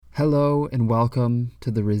Hello and welcome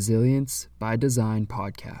to the Resilience by Design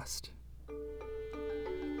podcast.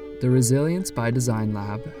 The Resilience by Design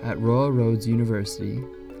Lab at Royal Roads University,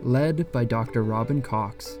 led by Dr. Robin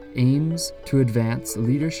Cox, aims to advance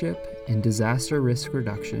leadership in disaster risk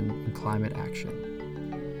reduction and climate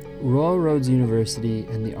action. Royal Roads University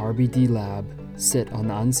and the RBD Lab sit on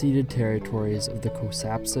the unceded territories of the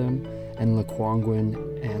Cosapsum and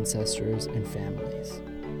Lekwungen ancestors and families.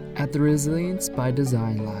 At the Resilience by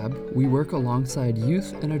Design Lab, we work alongside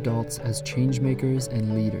youth and adults as changemakers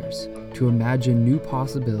and leaders to imagine new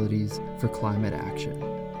possibilities for climate action.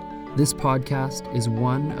 This podcast is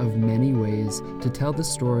one of many ways to tell the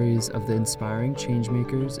stories of the inspiring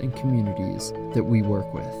changemakers and communities that we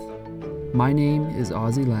work with. My name is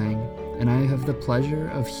Ozzy Lang, and I have the pleasure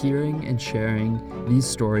of hearing and sharing these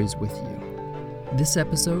stories with you. This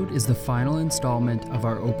episode is the final installment of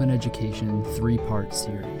our Open Education 3-part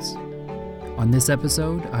series. On this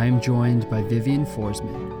episode, I am joined by Vivian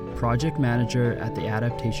Forsman, Project Manager at the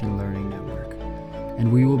Adaptation Learning Network,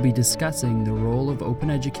 and we will be discussing the role of open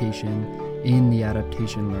education in the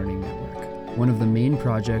Adaptation Learning Network, one of the main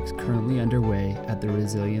projects currently underway at the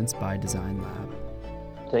Resilience by Design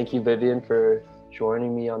Lab. Thank you, Vivian, for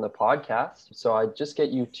joining me on the podcast. So I just get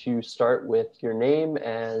you to start with your name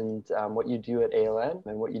and what you do at ALN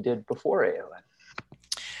and what you did before ALN.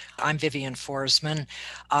 I'm Vivian Forsman.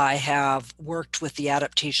 I have worked with the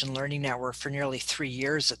Adaptation Learning Network for nearly 3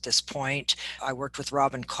 years at this point. I worked with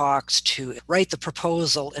Robin Cox to write the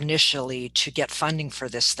proposal initially to get funding for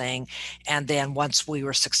this thing. And then once we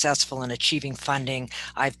were successful in achieving funding,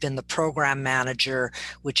 I've been the program manager,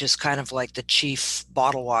 which is kind of like the chief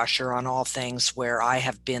bottle washer on all things, where I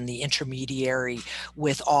have been the intermediary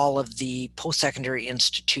with all of the post-secondary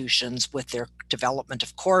institutions with their development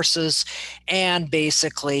of courses and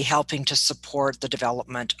basically helping to support the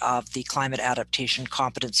development of the climate adaptation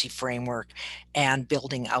competency framework and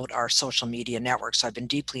building out our social media network. So I've been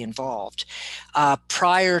deeply involved.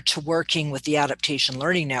 Prior to working with the Adaptation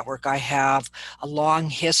Learning Network, I have a long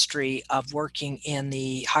history of working in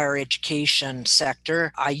the higher education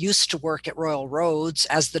sector. I used to work at Royal Roads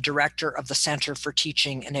as the director of the Center for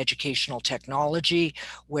Teaching and Educational Technology,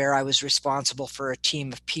 where I was responsible for a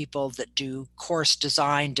team of people that do course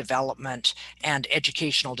design, development, and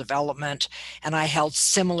educational development. And I held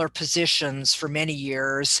similar positions for many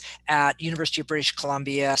years at University of British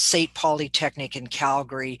Columbia, SAIT Polytechnic in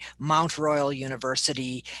Calgary, Mount Royal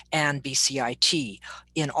University, and BCIT.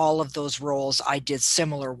 In all of those roles, I did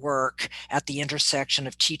similar work at the intersection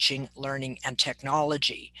of teaching, learning, and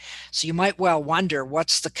technology. So you might well wonder,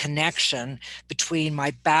 what's the connection between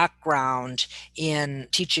my background in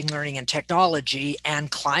teaching, learning, and technology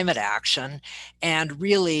and climate action? And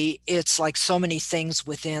really, it's like so many things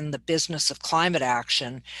within the business of climate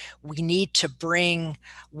action. We need to bring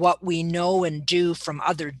what we know and do from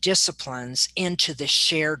other disciplines into the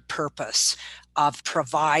shared purpose of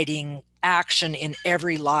providing action in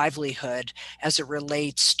every livelihood as it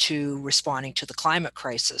relates to responding to the climate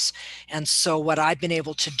crisis. And so what I've been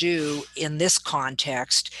able to do in this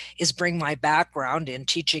context is bring my background in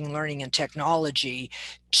teaching, learning, and technology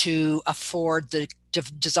to afford the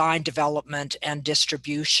design, development, and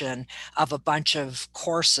distribution of a bunch of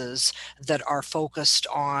courses that are focused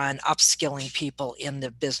on upskilling people in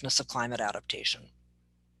the business of climate adaptation.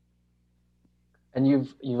 And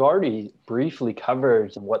you've already briefly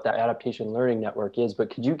covered what the Adaptation Learning Network is, but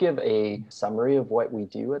could you give a summary of what we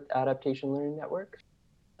do at Adaptation Learning Network?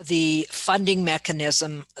 The funding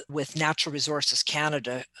mechanism with Natural Resources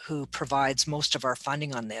Canada, who provides most of our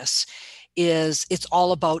funding on this, it's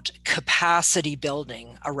all about capacity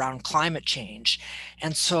building around climate change.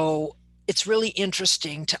 And so it's really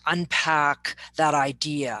interesting to unpack that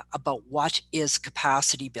idea about what is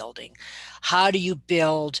capacity building. How do you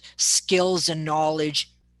build skills and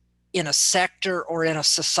knowledge in a sector or in a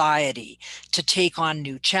society to take on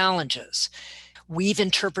new challenges? We've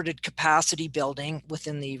interpreted capacity building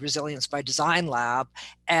within the Resilience by Design Lab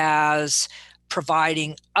as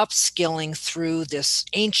providing upskilling through this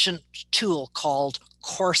ancient tool called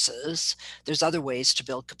courses. There's other ways to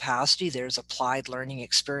build capacity. There's applied learning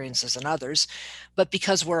experiences and others. But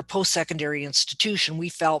because we're a post-secondary institution, we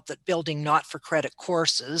felt that building not-for-credit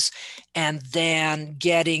courses and then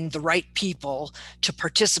getting the right people to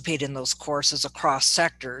participate in those courses across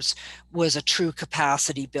sectors was a true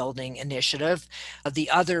capacity building initiative. The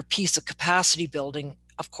other piece of capacity building,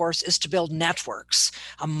 of course, is to build networks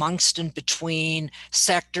amongst and between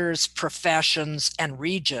sectors, professions, and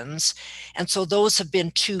regions. And so those have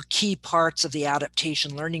been two key parts of the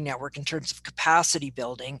Adaptation Learning Network in terms of capacity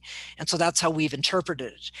building. And so that's how we've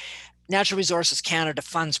interpreted it. Natural Resources Canada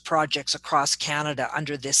funds projects across Canada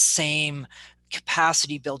under this same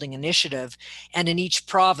capacity building initiative. And in each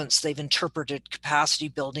province, they've interpreted capacity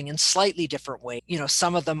building in slightly different ways.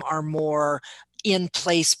 Some of them are more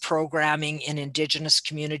in-place programming in Indigenous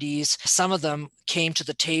communities. Some of them came to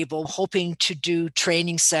the table hoping to do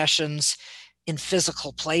training sessions in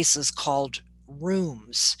physical places called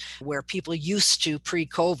rooms, where people used to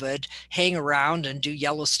pre-COVID hang around and do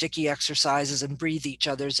yellow sticky exercises and breathe each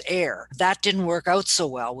other's air. That didn't work out so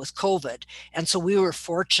well with COVID. And so we were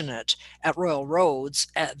fortunate at Royal Roads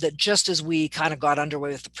that just as we kind of got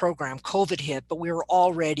underway with the program, COVID hit, but we were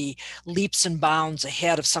already leaps and bounds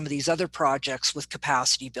ahead of some of these other projects with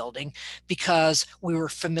capacity building because we were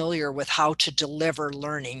familiar with how to deliver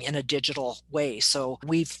learning in a digital way. So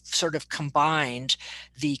we've sort of combined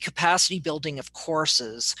the capacity building of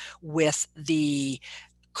courses with the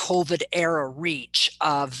COVID era reach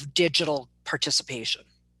of digital participation.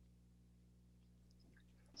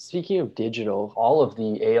 Speaking of digital, all of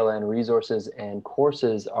the ALN resources and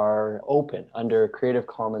courses are open under Creative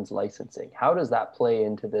Commons licensing. How does that play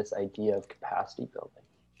into this idea of capacity building?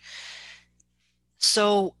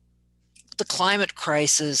 So the climate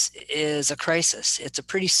crisis is a crisis. It's a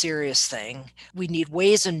pretty serious thing. We need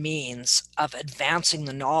ways and means of advancing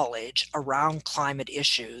the knowledge around climate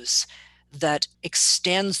issues that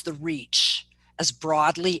extends the reach as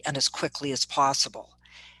broadly and as quickly as possible.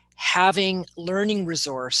 Having learning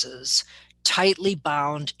resources tightly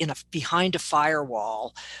bound behind a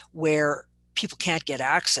firewall where people can't get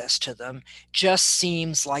access to them just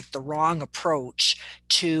seems like the wrong approach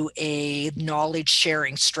to a knowledge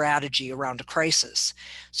sharing strategy around a crisis.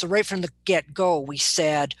 So right from the get-go, we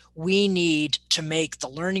said we need to make the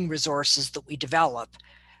learning resources that we develop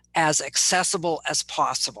as accessible as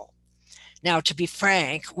possible. Now, to be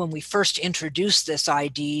frank, when we first introduced this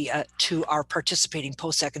idea to our participating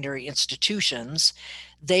post-secondary institutions,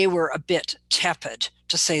 they were a bit tepid,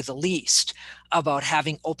 to say the least, about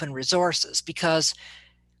having open resources because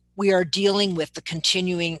we are dealing with the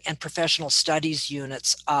continuing and professional studies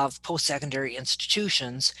units of post-secondary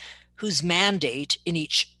institutions whose mandate in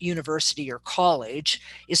each university or college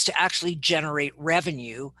is to actually generate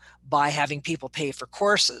revenue by having people pay for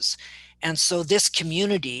courses. And so this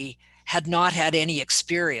community had not had any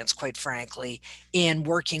experience, quite frankly, in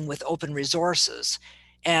working with open resources.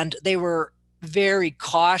 And they were very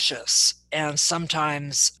cautious and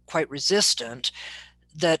sometimes quite resistant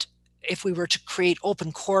that if we were to create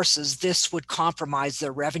open courses, this would compromise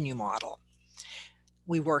their revenue model.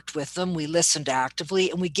 We worked with them, we listened actively,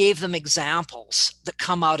 and we gave them examples that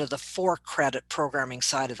come out of the for-credit programming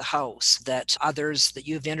side of the house that others that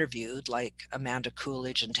you've interviewed, like Amanda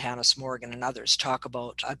Coolidge and Tanis Morgan and others, talk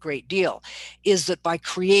about a great deal, is that by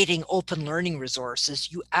creating open learning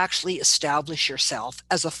resources, you actually establish yourself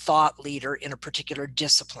as a thought leader in a particular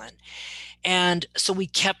discipline. And so we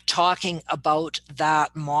kept talking about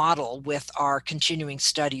that model with our continuing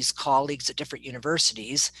studies colleagues at different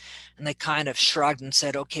universities, and they kind of shrugged and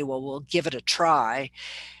said, okay, well, we'll give it a try.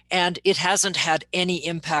 And it hasn't had any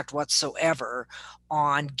impact whatsoever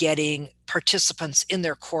on getting participants in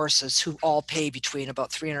their courses who all pay between about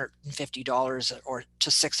 $350 or to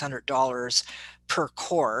 $600 per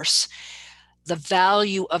course. The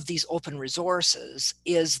value of these open resources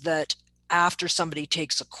is that after somebody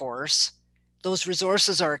takes a course, those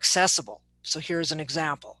resources are accessible. So here's an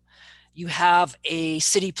example. You have a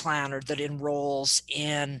city planner that enrolls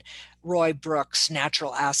in Roy Brooks'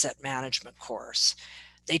 Natural Asset Management course.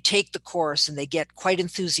 They take the course and they get quite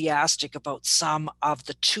enthusiastic about some of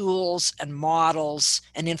the tools and models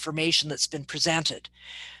and information that's been presented.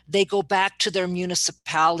 They go back to their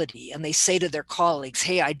municipality and they say to their colleagues,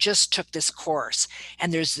 hey, I just took this course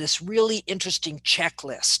and there's this really interesting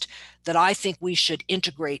checklist that I think we should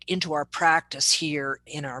integrate into our practice here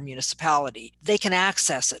in our municipality. They can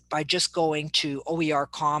access it by just going to OER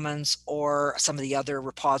Commons or some of the other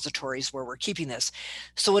repositories where we're keeping this.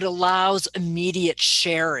 So it allows immediate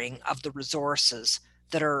sharing of the resources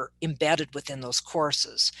that are embedded within those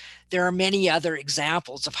courses. There are many other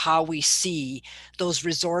examples of how we see those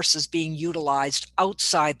resources being utilized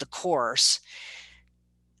outside the course.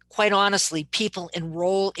 Quite honestly, people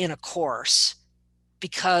enroll in a course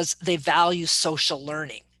because they value social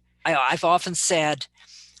learning. I've often said,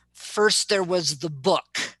 first there was the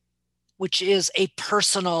book, which is a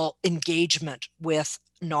personal engagement with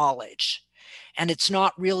knowledge. And it's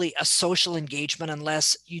not really a social engagement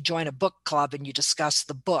unless you join a book club and you discuss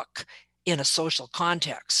the book in a social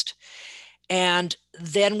context. And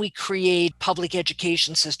then we create public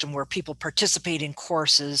education system where people participate in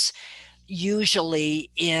courses usually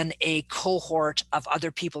in a cohort of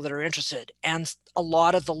other people that are interested. And a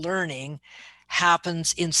lot of the learning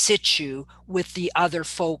happens in situ with the other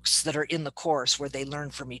folks that are in the course where they learn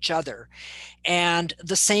from each other. And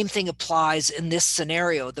the same thing applies in this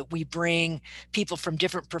scenario, that we bring people from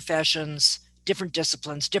different professions, different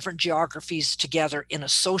disciplines, different geographies together in a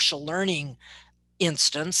social learning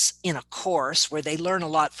instance, in a course where they learn a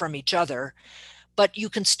lot from each other, but you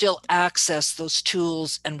can still access those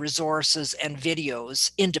tools and resources and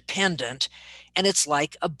videos independent. And it's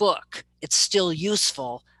like a book. It's still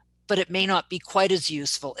useful, but it may not be quite as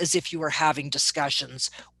useful as if you were having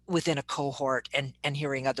discussions within a cohort and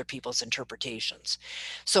hearing other people's interpretations.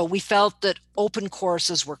 So we felt that open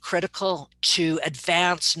courses were critical to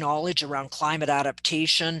advance knowledge around climate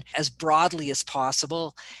adaptation as broadly as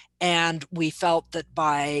possible. And we felt that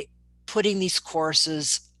by putting these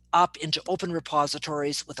courses up into open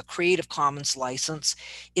repositories with a Creative Commons license,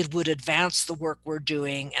 it would advance the work we're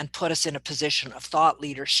doing and put us in a position of thought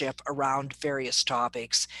leadership around various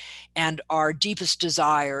topics. And our deepest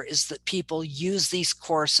desire is that people use these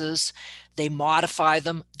courses, they modify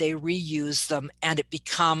them, they reuse them, and it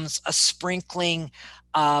becomes a sprinkling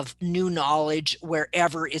of new knowledge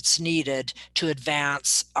wherever it's needed to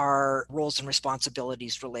advance our roles and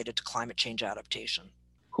responsibilities related to climate change adaptation.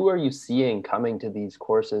 Who are you seeing coming to these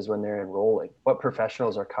courses when they're enrolling? What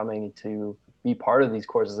professionals are coming to be part of these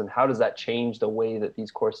courses, and how does that change the way that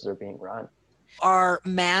these courses are being run? Our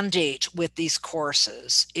mandate with these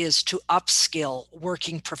courses is to upskill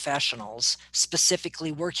working professionals,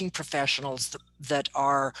 specifically working professionals that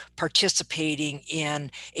are participating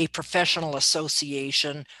in a professional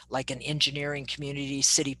association like an engineering community,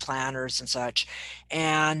 city planners and such.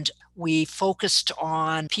 And we focused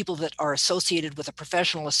on people that are associated with a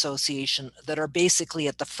professional association that are basically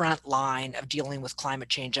at the front line of dealing with climate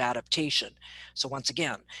change adaptation. So once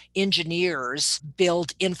again, engineers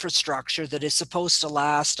build infrastructure that is supposed to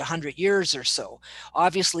last 100 years or so.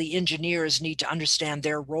 Obviously, engineers need to understand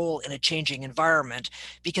their role in a changing environment,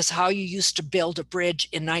 because how you used to build a bridge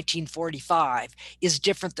in 1945 is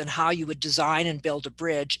different than how you would design and build a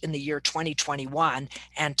bridge in the year 2021,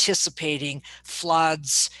 anticipating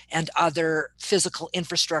floods and other physical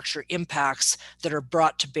infrastructure impacts that are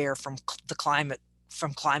brought to bear from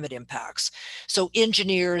climate impacts. So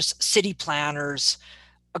engineers, city planners,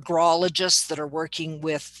 agrologists that are working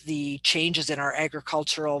with the changes in our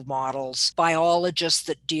agricultural models, biologists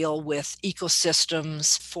that deal with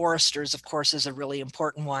ecosystems, foresters, of course, is a really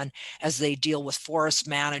important one as they deal with forest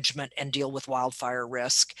management and deal with wildfire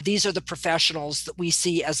risk. These are the professionals that we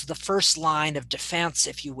see as the first line of defense,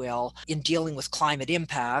 if you will, in dealing with climate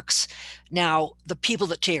impacts. Now, the people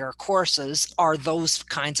that take our courses are those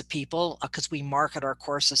kinds of people, because we market our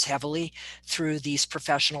courses heavily through these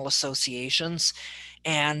professional associations.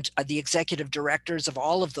 And the executive directors of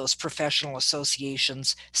all of those professional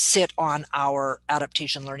associations sit on our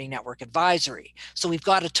Adaptation Learning Network advisory. So we've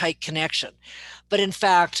got a tight connection. But in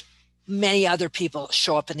fact, many other people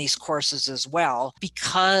show up in these courses as well,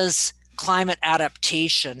 because climate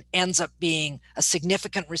adaptation ends up being a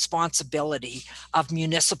significant responsibility of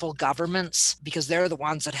municipal governments, because they're the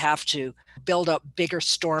ones that have to build up bigger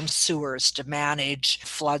storm sewers to manage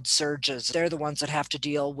flood surges. They're the ones that have to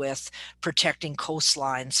deal with protecting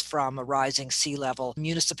coastlines from a rising sea level.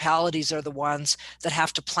 Municipalities are the ones that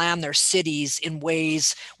have to plan their cities in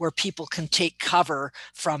ways where people can take cover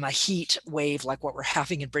from a heat wave like what we're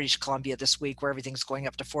having in British Columbia this week, where everything's going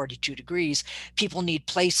up to 42 degrees. People need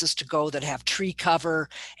places to go that have tree cover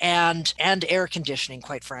and air conditioning,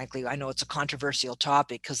 quite frankly. I know it's a controversial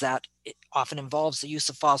topic because that it often involves the use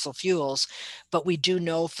of fossil fuels, but we do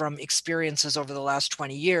know from experiences over the last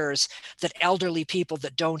 20 years that elderly people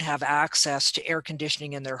that don't have access to air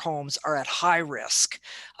conditioning in their homes are at high risk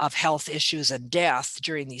of health issues and death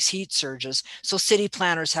during these heat surges. So city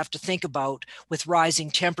planners have to think about, with rising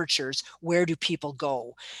temperatures, where do people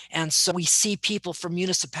go? And so we see people from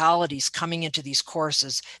municipalities coming into these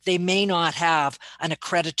courses. They may not have an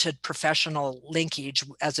accredited professional linkage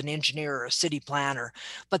as an engineer or a city planner,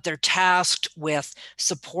 but they're tasked with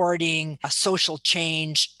supporting a social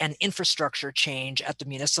change and infrastructure change at the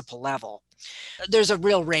municipal level. There's a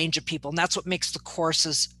real range of people, and that's what makes the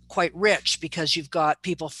courses quite rich, because you've got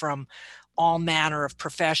people from all manner of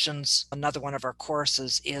professions. Another one of our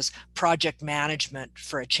courses is project management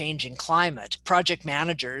for a changing climate. Project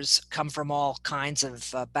managers come from all kinds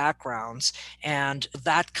of backgrounds, and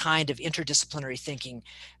that kind of interdisciplinary thinking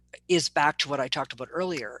is back to what I talked about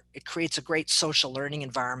earlier. It creates a great social learning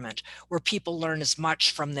environment where people learn as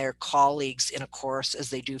much from their colleagues in a course as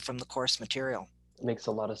they do from the course material. Makes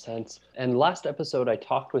a lot of sense. And last episode, I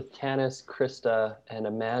talked with Tanis, Krista, and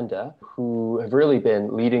Amanda, who have really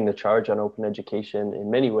been leading the charge on open education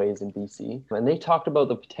in many ways in BC. And they talked about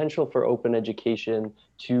the potential for open education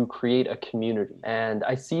to create a community. And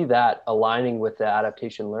I see that aligning with the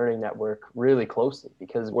Adaptation Learning Network really closely,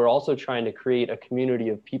 because we're also trying to create a community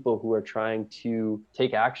of people who are trying to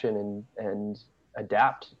take action and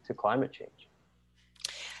adapt to climate change.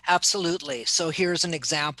 Absolutely. So here's an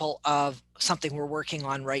example of something we're working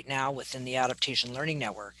on right now within the Adaptation Learning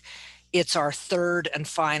Network. It's our third and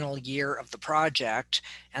final year of the project.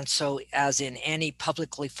 And so, as in any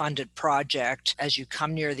publicly funded project, as you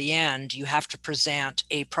come near the end, you have to present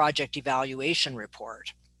a project evaluation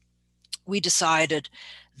report. We decided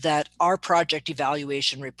that our project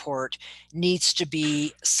evaluation report needs to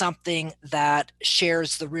be something that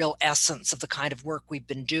shares the real essence of the kind of work we've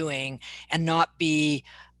been doing, and not be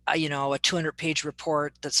a 200-page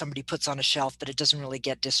report that somebody puts on a shelf, but it doesn't really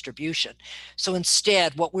get distribution. So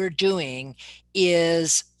instead, what we're doing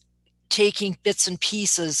is taking bits and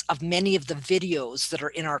pieces of many of the videos that are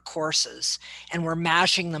in our courses, and we're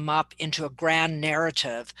mashing them up into a grand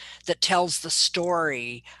narrative that tells the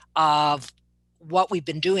story of what we've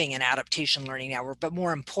been doing in Adaptation Learning Network, but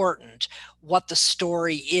more important, what the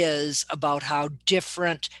story is about how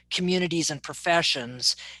different communities and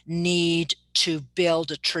professions need to build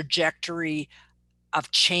a trajectory of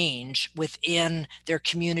change within their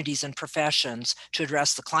communities and professions to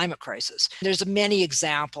address the climate crisis. There's many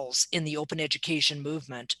examples in the open education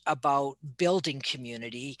movement about building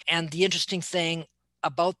community. And the interesting thing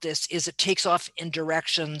about this is it takes off in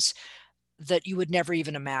directions that you would never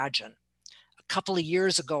even imagine. A couple of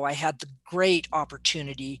years ago, I had the great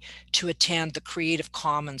opportunity to attend the Creative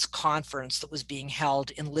Commons conference that was being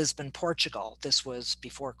held in Lisbon, Portugal. This was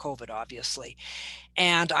before COVID, obviously.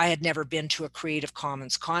 And I had never been to a Creative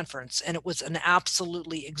Commons conference. And it was an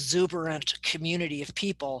absolutely exuberant community of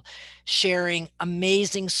people sharing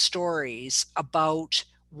amazing stories about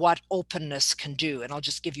what openness can do. And I'll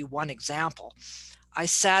just give you one example. I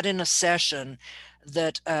sat in a session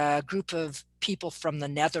that a group of people from the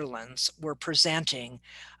Netherlands were presenting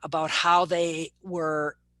about how they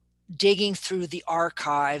were digging through the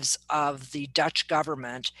archives of the Dutch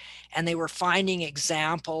government, and they were finding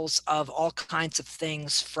examples of all kinds of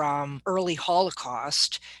things from early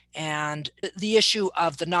Holocaust and the issue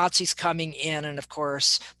of the Nazis coming in and, of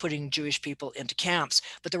course, putting Jewish people into camps.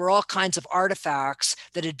 But there were all kinds of artifacts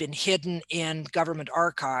that had been hidden in government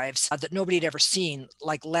archives that nobody had ever seen,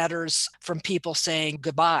 like letters from people saying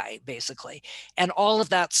goodbye, basically. And all of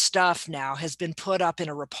that stuff now has been put up in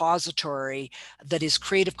a repository that is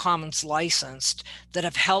Creative Commons licensed, that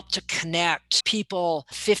have helped to connect people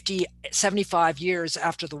 50, 75 years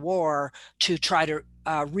after the war to try to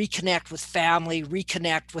reconnect with family,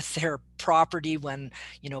 reconnect with their property when,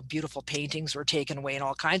 beautiful paintings were taken away and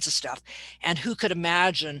all kinds of stuff. And who could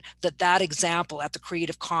imagine that example at the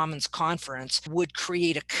Creative Commons conference would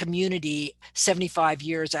create a community 75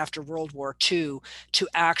 years after World War II to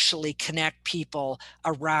actually connect people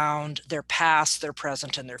around their past, their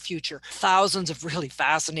present, and their future. Thousands of really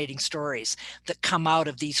fascinating stories that come out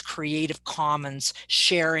of these Creative Commons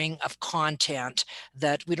sharing of content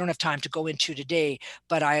that we don't have time to go into today,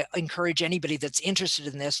 but I encourage anybody that's interested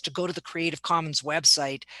in this to go to the Creative Commons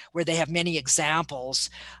website, where they have many examples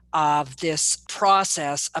of this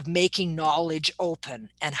process of making knowledge open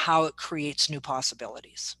and how it creates new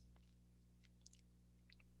possibilities.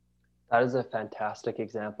 That is a fantastic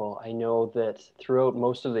example. I know that throughout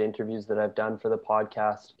most of the interviews that I've done for the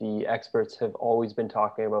podcast, the experts have always been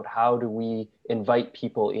talking about how do we invite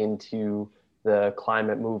people into the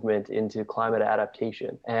climate movement, into climate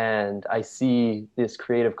adaptation. And I see this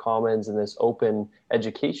Creative Commons and this open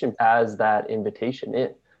education as that invitation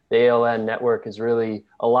in. The ALN network is really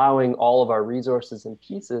allowing all of our resources and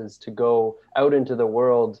pieces to go out into the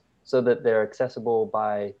world so that they're accessible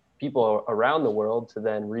by people around the world to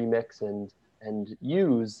then remix and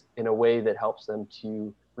use in a way that helps them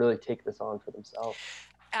to really take this on for themselves.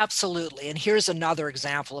 Absolutely. And here's another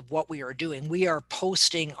example of what we are doing. We are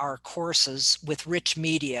posting our courses with rich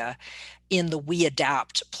media in the We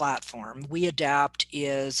Adapt platform. We Adapt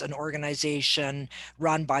is an organization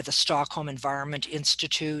run by the Stockholm Environment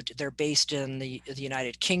Institute. They're based in the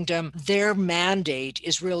United Kingdom. Their mandate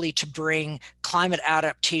is really to bring climate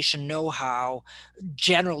adaptation know-how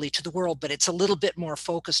generally to the world, but it's a little bit more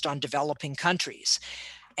focused on developing countries.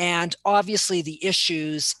 And obviously, the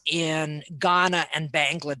issues in Ghana and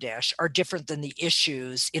Bangladesh are different than the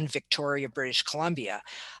issues in Victoria, British Columbia.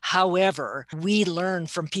 However, we learn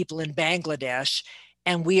from people in Bangladesh,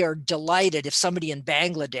 and we are delighted if somebody in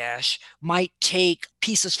Bangladesh might take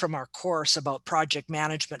pieces from our course about project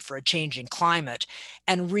management for a changing climate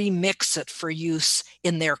and remix it for use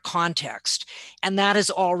in their context. And that is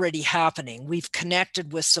already happening. We've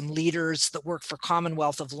connected with some leaders that work for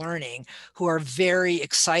Commonwealth of Learning who are very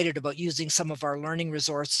excited about using some of our learning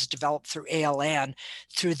resources developed through ALN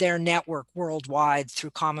through their network worldwide through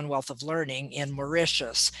Commonwealth of Learning in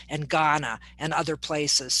Mauritius and Ghana and other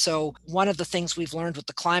places. So one of the things we've learned with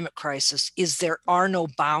the climate crisis is there are no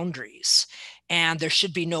boundaries, and there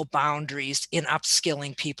should be no boundaries in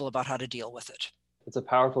upskilling people about how to deal with it. It's a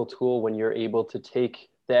powerful tool when you're able to take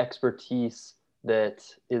the expertise that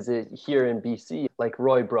is here in BC, like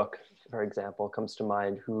Roy Brook, for example, comes to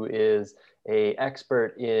mind, who is an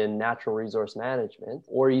expert in natural resource management,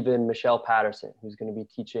 or even Michelle Patterson, who's going to be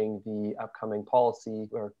teaching the upcoming policy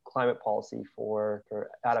or climate policy for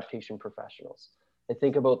adaptation professionals. I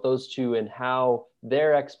think about those two and how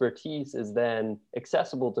their expertise is then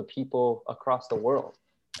accessible to people across the world.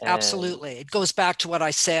 Absolutely. It goes back to what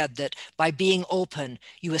I said, that by being open,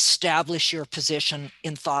 you establish your position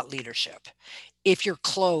in thought leadership. If you're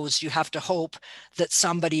closed, you have to hope that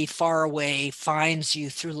somebody far away finds you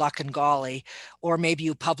through luck and golly, or maybe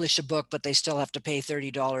you publish a book, but they still have to pay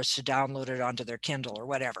 $30 to download it onto their Kindle or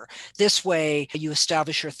whatever. This way, you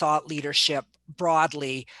establish your thought leadership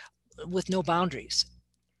broadly with no boundaries.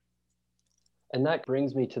 And that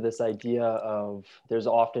brings me to this idea of there's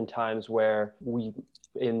often times where we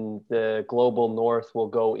in the global north will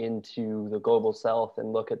go into the global south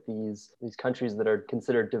and look at these countries that are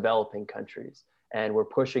considered developing countries, and we're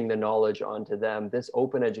pushing the knowledge onto them. This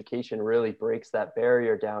open education really breaks that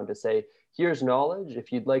barrier down to say, here's knowledge,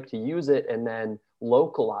 if you'd like to use it, and then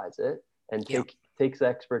localize it and takes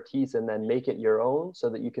expertise and then make it your own so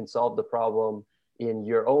that you can solve the problem in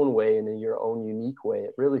your own way and in your own unique way.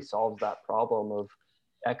 It really solves that problem of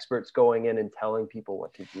experts going in and telling people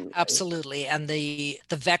what to do. Right? Absolutely. And the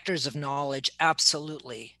vectors of knowledge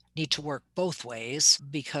absolutely need to work both ways,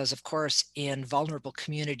 because of course in vulnerable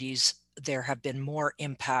communities there have been more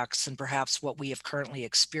impacts than perhaps what we have currently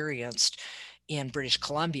experienced in British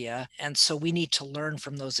Columbia. And so we need to learn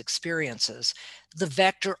from those experiences. The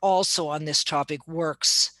vector also on this topic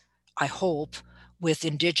works, I hope, with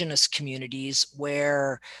Indigenous communities,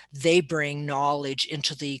 where they bring knowledge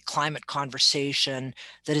into the climate conversation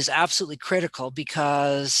that is absolutely critical,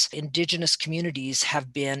 because Indigenous communities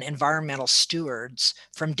have been environmental stewards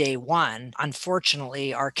from day one.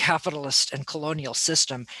 Unfortunately, our capitalist and colonial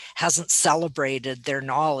system hasn't celebrated their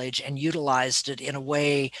knowledge and utilized it in a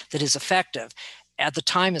way that is effective. The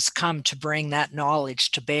time has come to bring that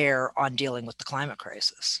knowledge to bear on dealing with the climate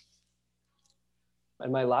crisis.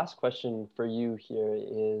 And my last question for you here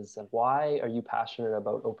is, why are you passionate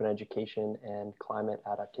about open education and climate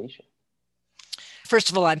adaptation? First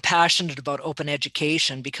of all, I'm passionate about open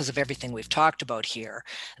education because of everything we've talked about here,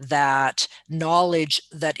 that knowledge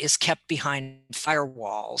that is kept behind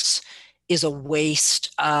firewalls is a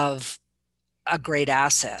waste of a great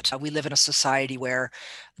asset. We live in a society where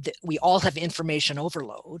we all have information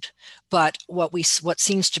overload, but what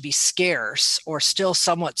seems to be scarce, or still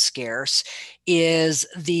somewhat scarce, is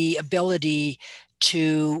the ability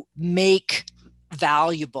to make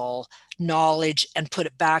valuable knowledge and put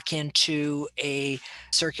it back into a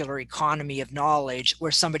circular economy of knowledge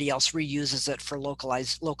where somebody else reuses it for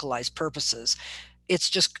localized purposes. It's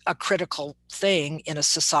just a critical thing in a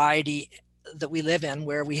society that we live in,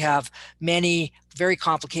 where we have many very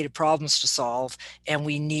complicated problems to solve, and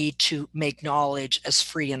we need to make knowledge as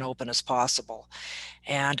free and open as possible.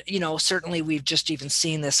 And, certainly we've just even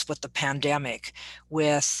seen this with the pandemic,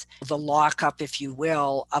 with the lockup, if you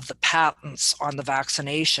will, of the patents on the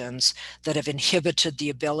vaccinations that have inhibited the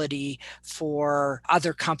ability for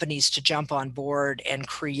other companies to jump on board and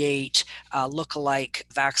create lookalike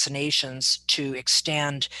vaccinations to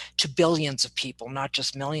extend to billions of people, not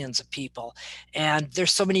just millions of people. And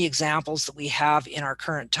there's so many examples that we have in our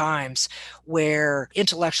current times where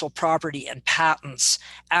intellectual property and patents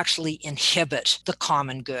actually inhibit the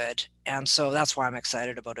common good. And so that's why I'm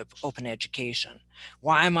excited about open education.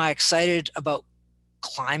 Why am I excited about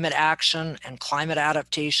climate action and climate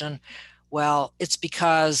adaptation? Well, it's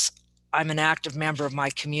because I'm an active member of my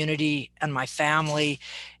community and my family,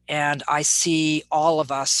 and I see all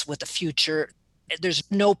of us with a future. There's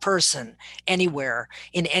no person anywhere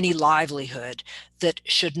in any livelihood that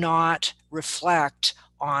should not reflect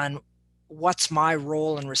on what's my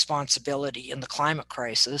role and responsibility in the climate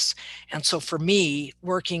crisis. And so for me,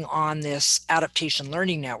 working on this adaptation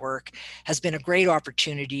learning network has been a great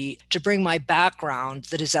opportunity to bring my background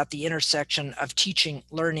that is at the intersection of teaching,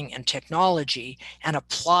 learning, and technology and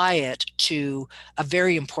apply it to a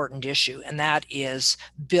very important issue, and that is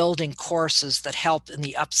building courses that help in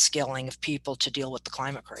the upskilling of people to deal with the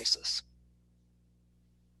climate crisis.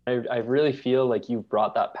 I really feel like you've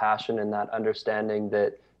brought that passion and that understanding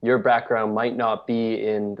that your background might not be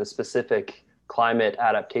in the specific climate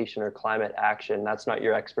adaptation or climate action. That's not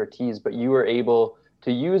your expertise, but you were able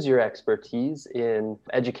to use your expertise in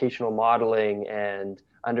educational modeling and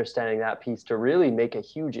understanding that piece to really make a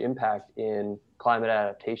huge impact in climate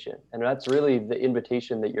adaptation. And that's really the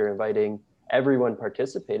invitation that you're inviting everyone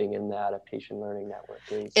participating in the Adaptation Learning Network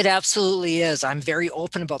is. It absolutely is. I'm very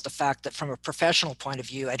open about the fact that from a professional point of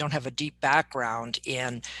view, I don't have a deep background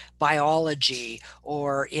in biology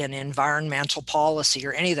or in environmental policy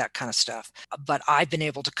or any of that kind of stuff. But I've been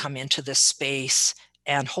able to come into this space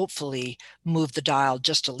and hopefully move the dial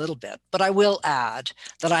just a little bit. But I will add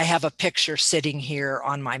that I have a picture sitting here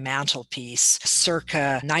on my mantelpiece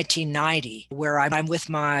circa 1990, where I'm with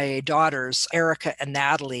my daughters, Erica and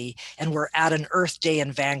Natalie, and we're at an Earth Day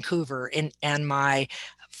in Vancouver, and my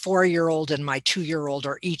 4-year-old and my 2-year-old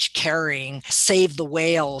are each carrying Save the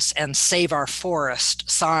Whales and Save Our Forest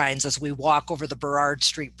signs as we walk over the Burrard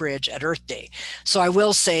Street Bridge at Earth Day. So I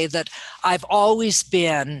will say that I've always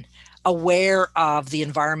been aware of the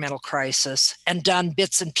environmental crisis and done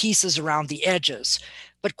bits and pieces around the edges.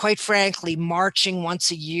 But quite frankly, marching once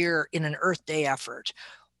a year in an Earth Day effort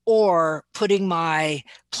or putting my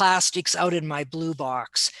plastics out in my blue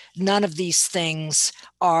box, none of these things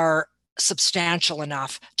are substantial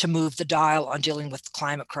enough to move the dial on dealing with the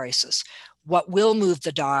climate crisis. What will move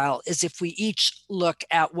the dial is if we each look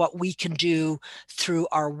at what we can do through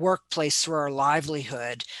our workplace, through our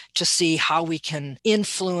livelihood, to see how we can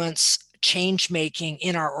influence change making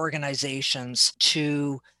in our organizations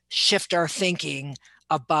to shift our thinking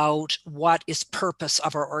about what is purpose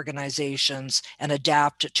of our organizations and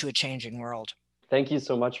adapt it to a changing world. Thank you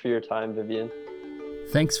so much for your time, Vivian.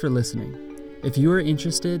 Thanks for listening. If you are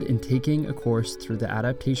interested in taking a course through the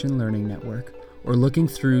Adaptation Learning Network, or looking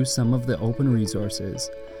through some of the open resources,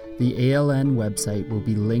 the ALN website will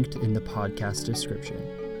be linked in the podcast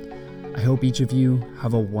description. I hope each of you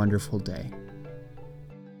have a wonderful day.